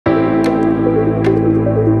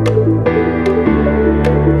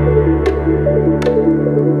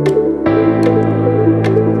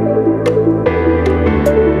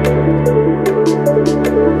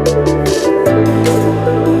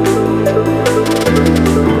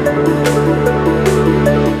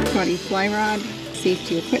fly rod,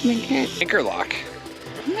 safety equipment kit. Anchor lock.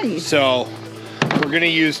 Nice. So we're gonna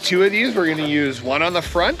use 2 of these. We're gonna use one on the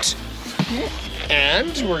front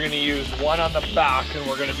and we're gonna use one on the back, and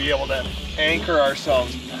we're gonna be able to anchor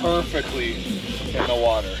ourselves perfectly in the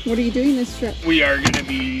water. What are you doing this trip? We are gonna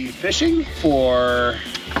be fishing for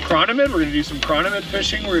chronomid. We're gonna do some chronomid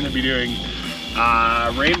fishing. We're gonna be doing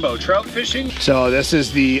rainbow trout fishing. So this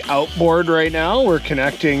is the outboard right now. We're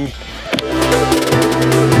connecting.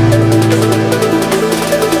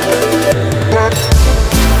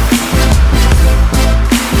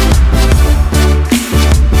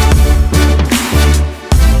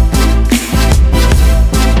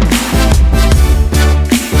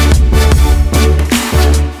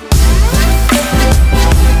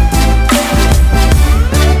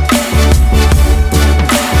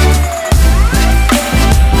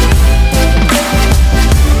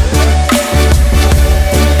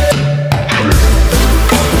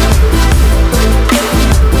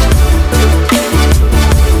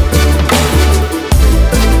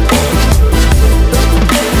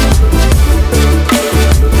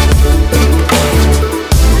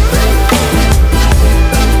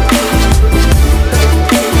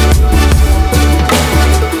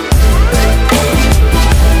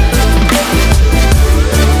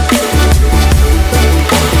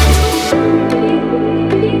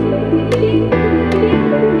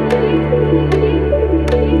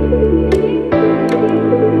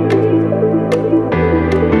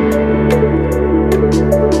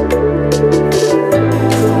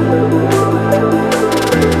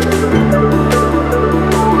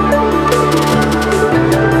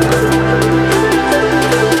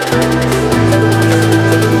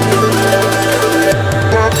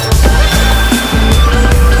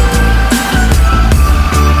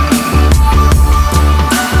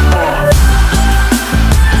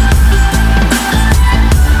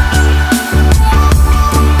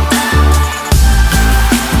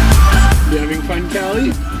 Cali?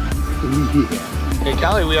 Yeah. Hey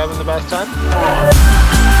Cali, we having the best time?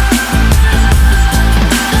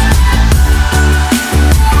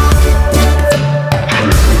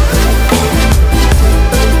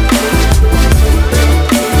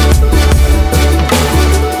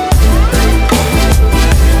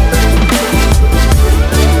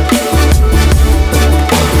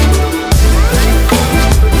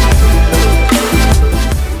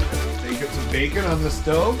 They get some bacon on the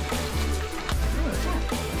stove.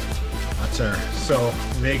 So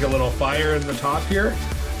make a little fire in the top here,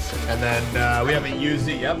 and then we haven't used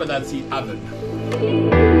it yet, but that's the oven.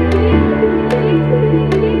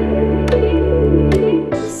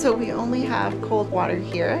 So we only have cold water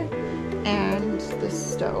here and the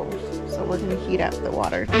stove. So we're gonna heat up the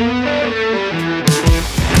water.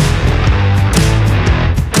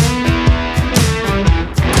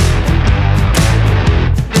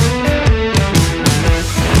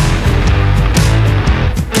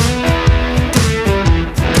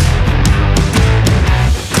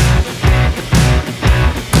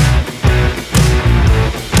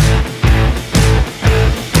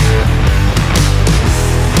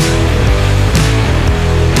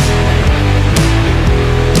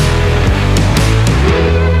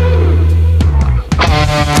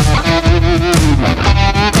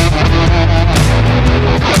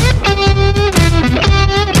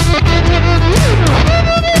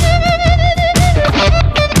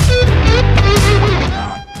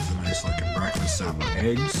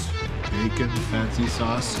 Eggs, bacon, fancy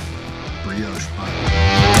sauce, brioche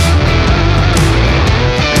bun.